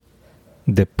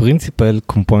The principal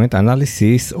component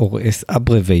analysis, or as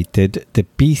abbreviated, the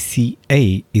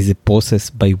PCA, is a process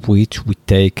by which we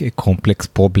take a complex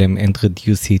problem and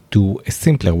reduce it to a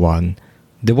simpler one.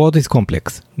 The world is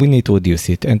complex. We need to reduce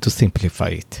it and to simplify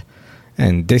it.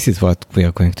 And this is what we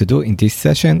are going to do in this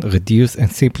session, reduce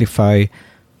and simplify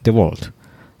the world.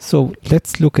 So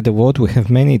let's look at the world. We have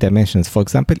many dimensions. For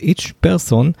example, each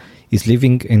person is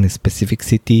living in a specific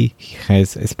city. He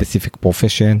has a specific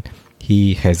profession.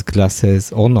 He has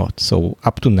glasses or not. So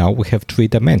up to now, we have 3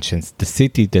 dimensions. The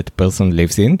city that person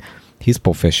lives in, his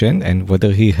profession, and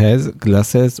whether he has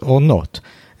glasses or not.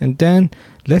 And then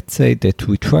let's say that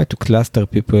we try to cluster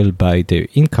people by their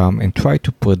income and try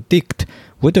to predict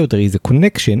whether there is a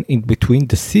connection in between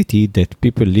the city that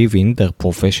people live in, their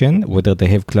profession, whether they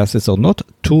have classes or not,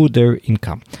 to their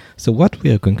income. So what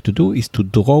we are going to do is to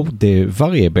draw the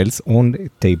variables on a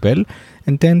table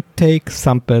and then take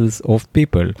samples of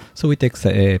people. So we take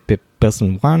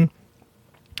person 1,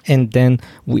 and then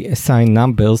we assign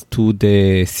numbers to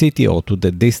the city or to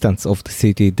the distance of the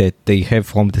city that they have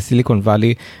from the Silicon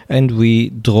Valley, and we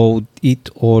draw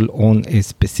it all on a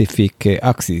specific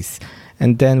axis.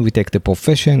 And then we take the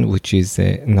profession, which is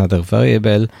another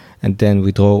variable, and then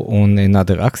we draw on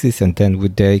another axis, and then we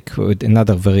take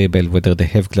another variable, whether they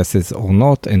have glasses or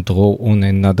not, and draw on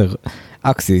another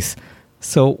axis.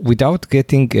 So without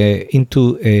getting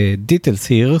into details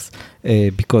here,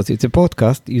 because it's a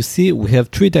podcast, you see we have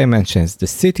 3 dimensions: the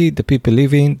city, the people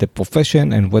living, the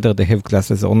profession, and whether they have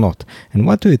glasses or not. And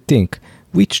what do you think?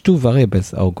 Which 2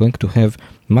 variables are going to have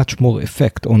much more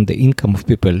effect on the income of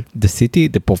people? The city,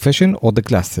 the profession, or the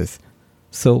glasses?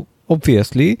 So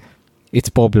obviously, it's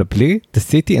probably the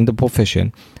city and the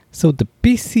profession. So the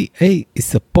PCA is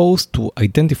supposed to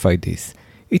identify this.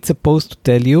 It's supposed to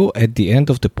tell you at the end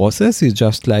of the process, you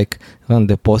just like run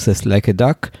the process like a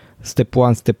duck. Step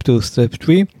 1, step 2, step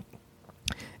 3.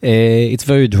 It's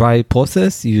very dry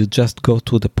process. You just go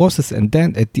through the process, and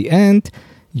then at the end,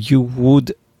 you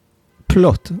would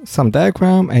plot some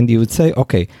diagram and you would say,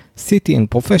 okay, city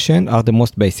and profession are the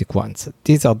most basic ones.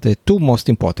 These are the 2 most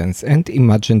important. And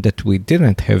imagine that we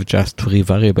didn't have just 3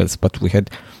 variables, but we had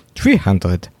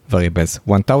 300 variables,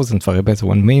 1,000 variables,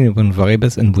 1 million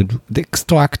variables, and would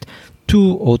extract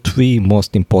 2 or 3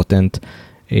 most important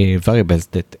variables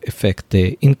that affect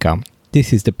the income.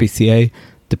 This is the PCA,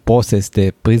 the process,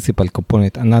 the principal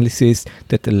component analysis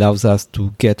that allows us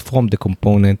to get from the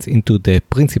components into the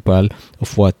principle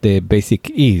of what the basic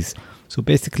is. So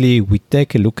basically, we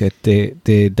take a look at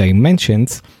the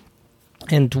dimensions,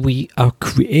 and we are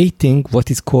creating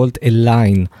what is called a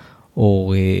line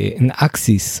or an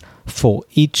axis for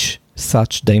each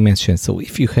such dimension. So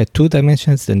if you had 2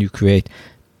 dimensions, then you create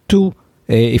 2.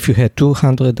 If you had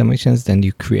 200 dimensions, then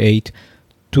you create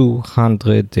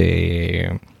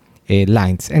 200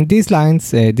 lines. And these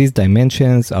lines, these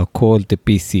dimensions are called the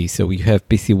PC. So you have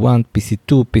PC1,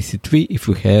 PC2, PC3 if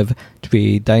we have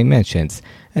 3 dimensions.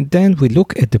 And then we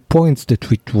look at the points that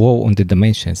we draw on the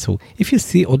dimension. So if you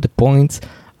see all the points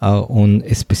are on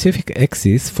a specific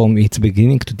axis from its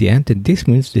beginning to the end, and this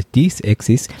means that this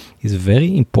axis is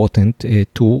very important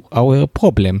to our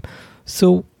problem.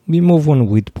 So we move on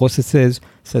with processes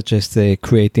such as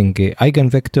creating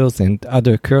eigenvectors and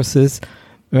other curses.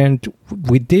 And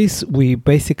with this, we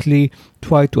basically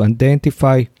try to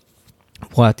identify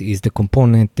what is the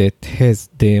component that has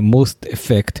the most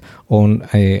effect on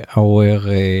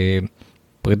our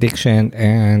prediction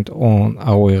and on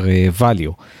our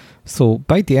value. So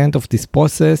by the end of this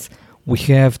process, we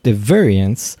have the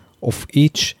variance of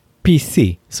each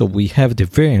PC. So we have the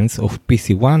variance of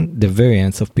PC1, the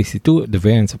variance of PC2, the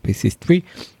variance of PC3,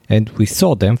 and we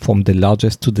sort them from the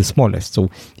largest to the smallest. So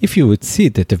if you would see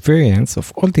that the variance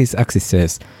of all these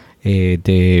axes,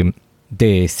 the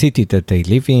city that they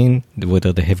live in,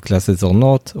 whether they have glasses or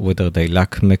not, whether they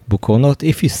lack MacBook or not,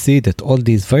 if you see that all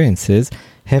these variances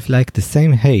have like the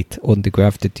same height on the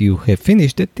graph that you have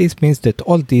finished, that this means that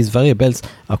all these variables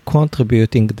are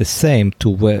contributing the same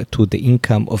to the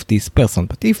income of this person.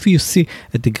 But if you see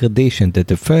a degradation that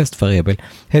the first variable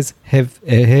has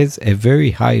a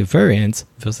very high variance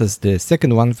versus the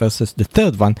second one versus the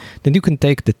third one, then you can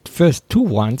take the first 2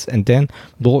 ones and then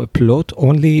draw a plot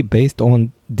only based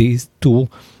on these 2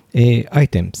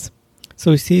 items.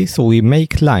 So you see, so we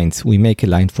make lines. We make a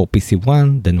line for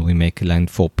PC1, then we make a line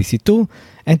for PC2,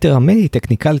 and there are many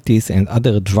technicalities and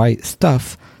other dry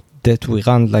stuff that we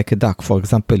run like a duck. For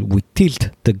example, we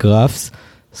tilt the graphs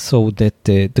so that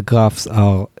the graphs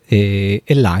are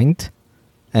aligned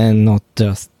and not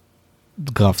just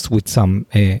graphs with some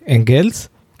angles.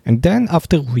 And then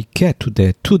after we get to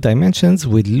the 2 dimensions,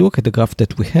 we look at the graph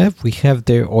that we have. We have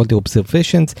there all the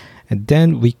observations, and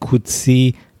then we could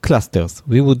see clusters.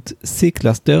 We would see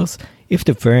clusters if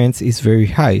the variance is very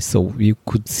high, so you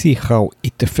could see how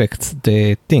it affects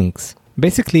the things.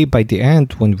 Basically, by the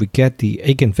end, when we get the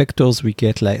eigenvectors, we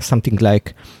get like something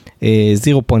like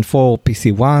 0.4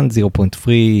 PC1,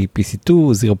 0.3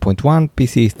 PC2, 0.1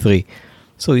 PC3.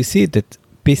 So you see that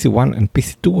PC1 and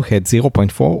PC2 had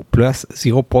 0.4 plus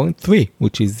 0.3,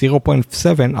 which is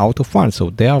 0.7 out of 1. So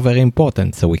they are very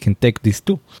important. So we can take these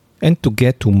two. And to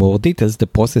get to more details, the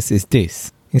process is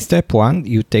this. In step 1,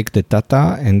 you take the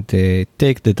data and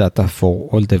take the data for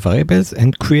all the variables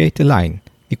and create a line.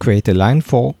 You create a line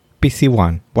for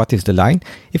PC1. What is the line?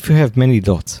 If you have many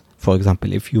dots, for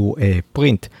example, if you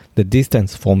print the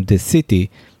distance from the city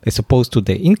as opposed to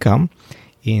the income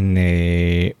in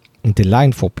the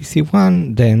line for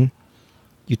PC1, then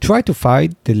you try to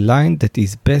find the line that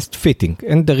is best fitting.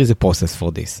 And there is a process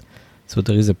for this. So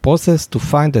there is a process to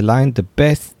find the line that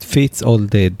best fits all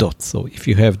the dots. So if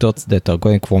you have dots that are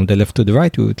going from the left to the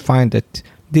right, you would find that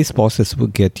this process will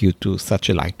get you to such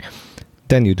a line.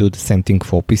 Then you do the same thing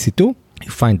for PC2. You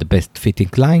find the best fitting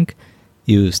line.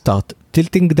 You start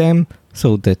tilting them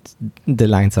so that the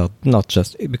lines are not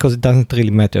just, because it doesn't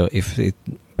really matter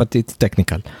but it's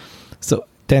technical. So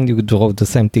then you draw the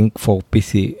same thing for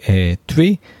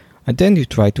PC3, and then you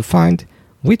try to find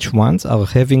which ones are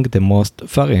having the most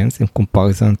variance in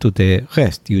comparison to the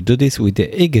rest. You do this with the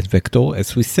eigenvector.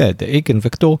 As we said, the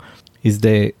eigenvector is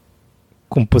the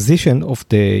composition of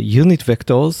the unit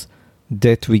vectors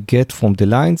that we get from the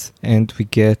lines, and we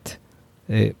get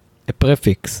a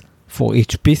prefix for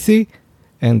each PC,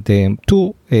 and the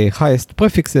 2 highest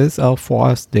prefixes are for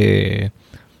us the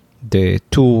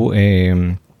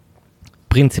 2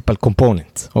 principal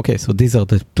components. Okay, so these are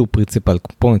the 2 principal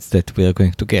components that we are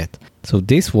going to get. So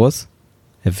this was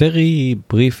a very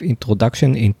brief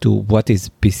introduction into what is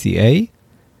PCA,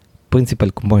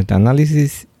 principal component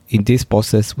analysis. In this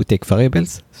process, we take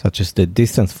variables such as the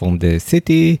distance from the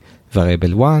city,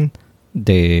 variable 1,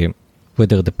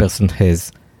 whether the person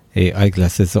has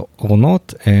eyeglasses or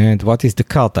not, and what is the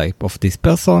car type of this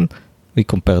person. We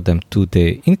compare them to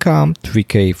the income,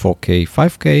 3K, 4K,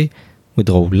 5K. We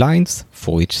draw lines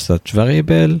for each such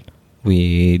variable.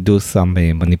 We do some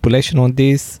manipulation on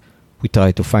this. We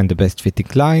try to find the best fitting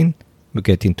line. We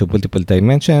get into multiple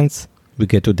dimensions. We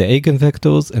get to the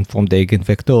eigenvectors, and from the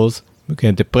eigenvectors, we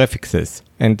get the prefixes.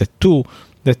 And the 2,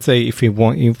 let's say if we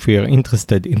are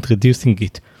interested in reducing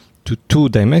it to 2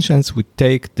 dimensions, we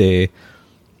take the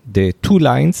 2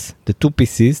 lines, the 2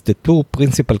 pieces, the 2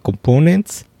 principal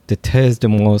components that has the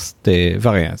most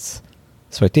variance.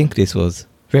 So I think this was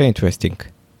very interesting,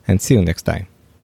 and see you next time.